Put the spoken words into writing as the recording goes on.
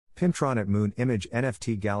Pimtronet Moon Image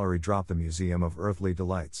NFT Gallery Drop the Museum of Earthly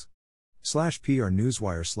Delights. /PR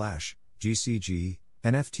Newswire /GCG,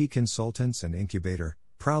 NFT Consultants and Incubator,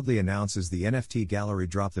 proudly announces the NFT Gallery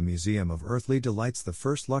Drop the Museum of Earthly Delights, the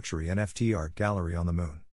first luxury NFT art gallery on the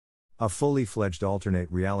moon. A fully fledged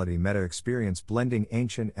alternate reality meta experience blending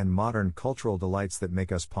ancient and modern cultural delights that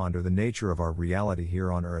make us ponder the nature of our reality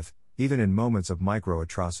here on Earth, even in moments of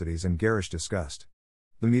micro-atrocities and garish disgust.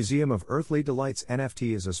 The Museum of Earthly Delights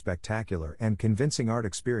NFT is a spectacular and convincing art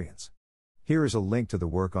experience. Here is a link to the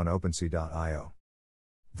work on OpenSea.io.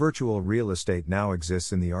 Virtual real estate now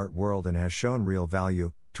exists in the art world and has shown real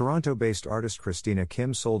value. Toronto-based artist Christina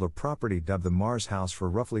Kim sold a property dubbed the Mars House for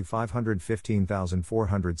roughly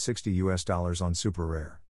 $515,460 on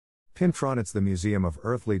SuperRare. Pimtronet's The Museum of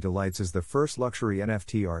Earthly Delights is the first luxury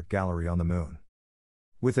NFT art gallery on the moon.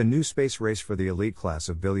 With a new space race for the elite class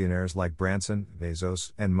of billionaires like Branson,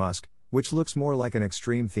 Bezos, and Musk, which looks more like an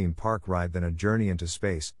extreme theme park ride than a journey into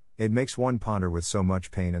space, it makes one ponder, with so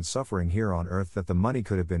much pain and suffering here on Earth, that the money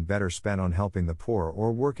could have been better spent on helping the poor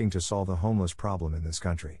or working to solve the homeless problem in this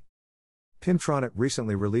country. Pimtronet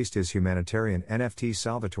recently released his humanitarian NFT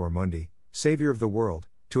Salvator Mundi, Savior of the World,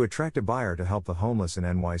 to attract a buyer to help the homeless in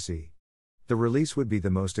NYC. The release would be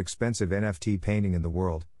the most expensive NFT painting in the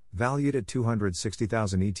world, valued at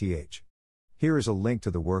 $260,000 ETH. Here is a link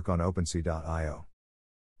to the work on OpenSea.io.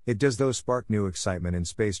 It does though spark new excitement in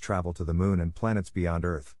space travel to the moon and planets beyond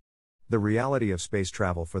Earth. The reality of space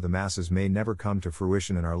travel for the masses may never come to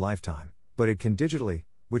fruition in our lifetime, but it can digitally,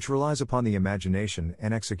 which relies upon the imagination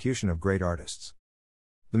and execution of great artists.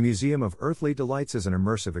 The Museum of Earthly Delights is an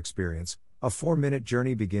immersive experience, a 4-minute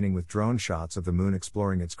journey beginning with drone shots of the moon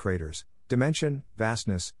exploring its craters, dimension,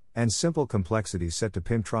 vastness, and simple complexities set to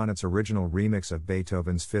Pimtronet's original remix of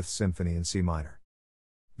Beethoven's Fifth Symphony in C minor.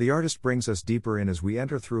 The artist brings us deeper in as we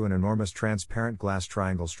enter through an enormous transparent glass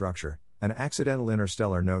triangle structure, an accidental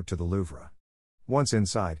interstellar note to the Louvre. Once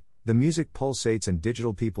inside, the music pulsates and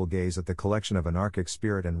digital people gaze at the collection of anarchic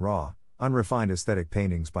spirit and raw, unrefined aesthetic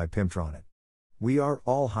paintings by Pimtronet. We are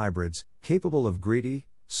all hybrids, capable of greedy,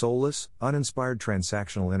 soulless, uninspired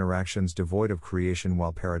transactional interactions devoid of creation,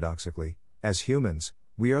 while paradoxically, as humans,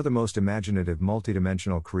 we are the most imaginative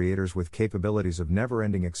multidimensional creators with capabilities of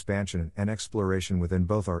never-ending expansion and exploration within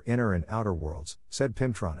both our inner and outer worlds, said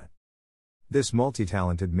Pimtronet. This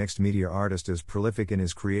multi-talented mixed media artist is prolific in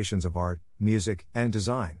his creations of art, music, and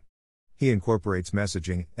design. He incorporates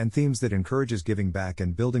messaging and themes that encourages giving back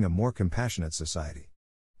and building a more compassionate society.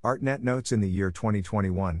 ArtNet notes, in the year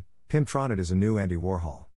 2021, Pimtronet is a new Andy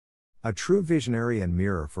Warhol. A true visionary and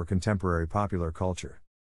mirror for contemporary popular culture.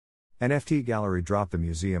 NFT Gallery Drop the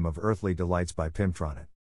Museum of Earthly Delights by Pimtronet.